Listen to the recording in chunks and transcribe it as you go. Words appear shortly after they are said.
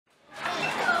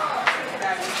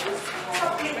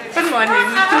morning.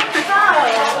 Welcome.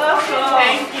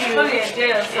 Thank you.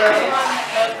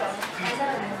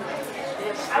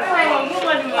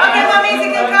 Okay, mommy,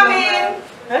 you can come in.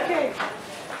 Okay.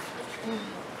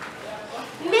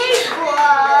 Yes.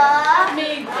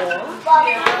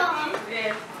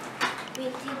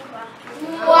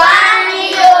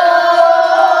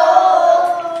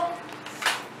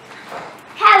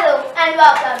 Hello and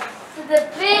welcome to the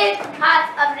big heart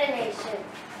of the nation.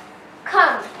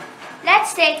 Come,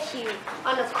 let's take you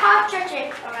on a culture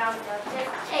trip around Delta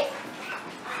State.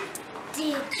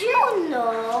 Did you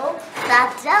know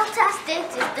that Delta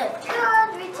State is the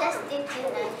third richest state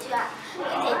in Nigeria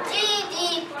with a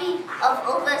GDP of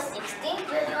over $16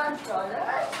 billion?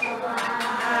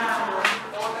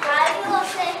 Have you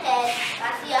also heard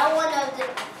that we are one of the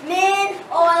main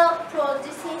oil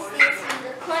producing states in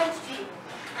the country?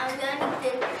 And we are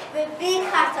the big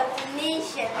heart of the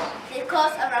nation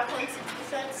because of our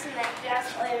contribution to Nigeria's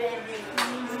oil revenue.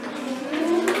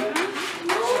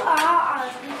 Who are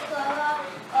discover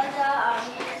other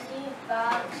amazing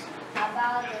facts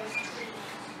about the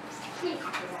street?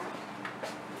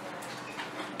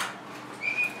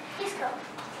 Let's go.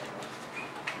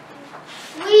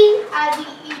 We are the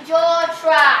Ijo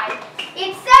tribe.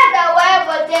 It's said that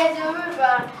wherever there's a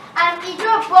river, an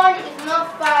Ijo pond is not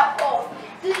far off.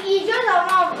 The Ijos are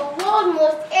one of the world's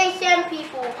most ancient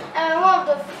people and one of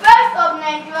the first of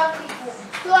Nigerian people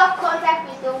to have contact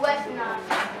with the West Nile.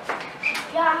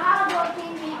 They are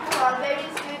hardworking people and very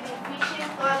skilled in fishing,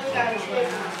 farming, and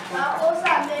trading. They are also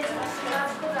amazing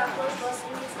mathematical and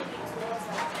possibility with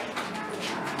water.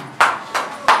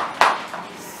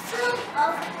 Some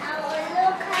of our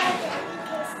local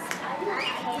delicacies are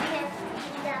located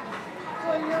in the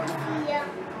Colombia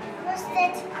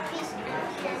roasted fish and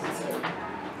plantain.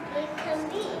 It can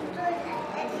be enjoyed at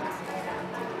any time.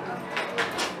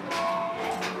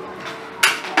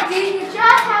 Did you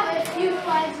just have a few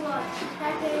wise ones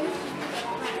that they used to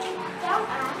be some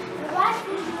are the white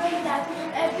fish doing that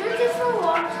a beautiful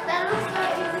one that looks so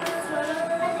easy to swallow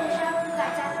and they travel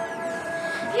like that.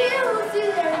 He who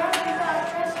sees a rock river and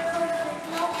tries to cross it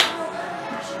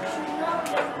should not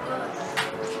blame God.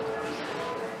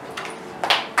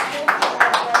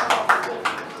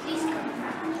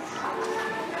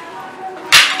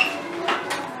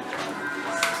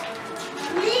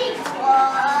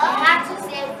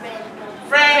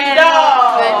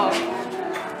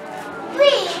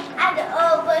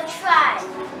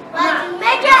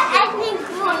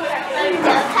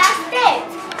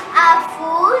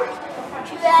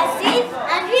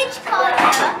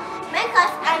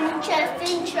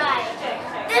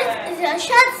 A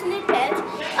short snippet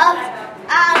of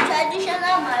our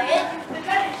traditional marriage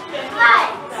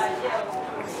rites.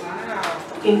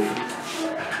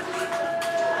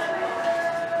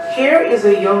 Here is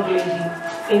a young lady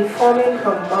informing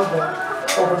her mother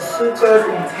of a suitor's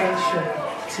intention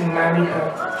to marry her.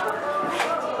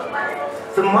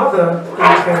 The mother,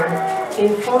 in turn,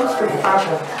 informs the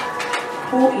father,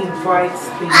 who invites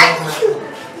the young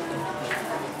man.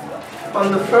 On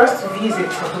the first visit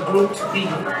of the groom-to-be,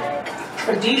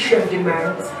 tradition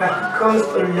demands that he comes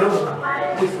alone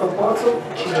with a bottle of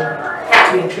gin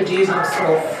to introduce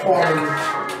himself formally.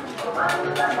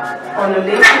 On a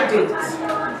later date,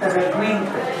 as agreed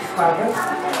with the father,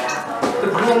 the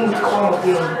groom would come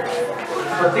again,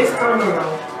 but this time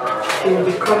around, he will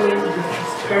be coming with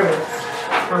his parents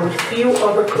and with few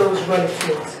other close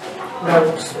relatives that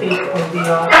would speak on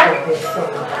behalf of their son.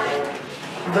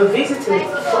 The visitors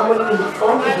formally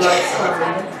informed the bride's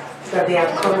family that they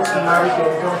have come to marry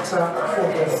their daughter for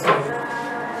their son.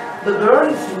 The girl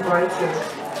is invited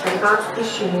and asks if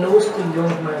she knows the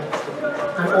young man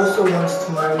and also wants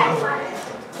to marry him.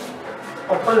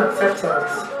 Upon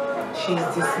acceptance, she is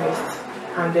dismissed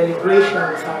and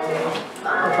deliberations are made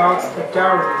about the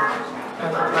dowry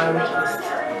and the marriage list.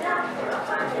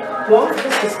 Once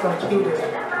this is concluded,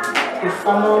 a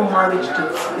formal marriage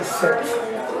date is set.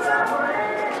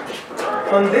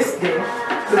 On this day,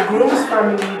 the groom's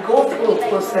family go through a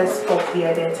process of the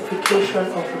identification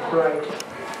of the bride.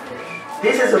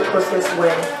 This is a process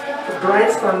where the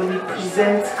bride's family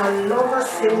presents another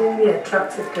seemingly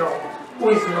attractive girl who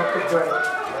is not the bride,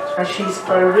 and she is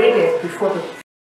paraded before the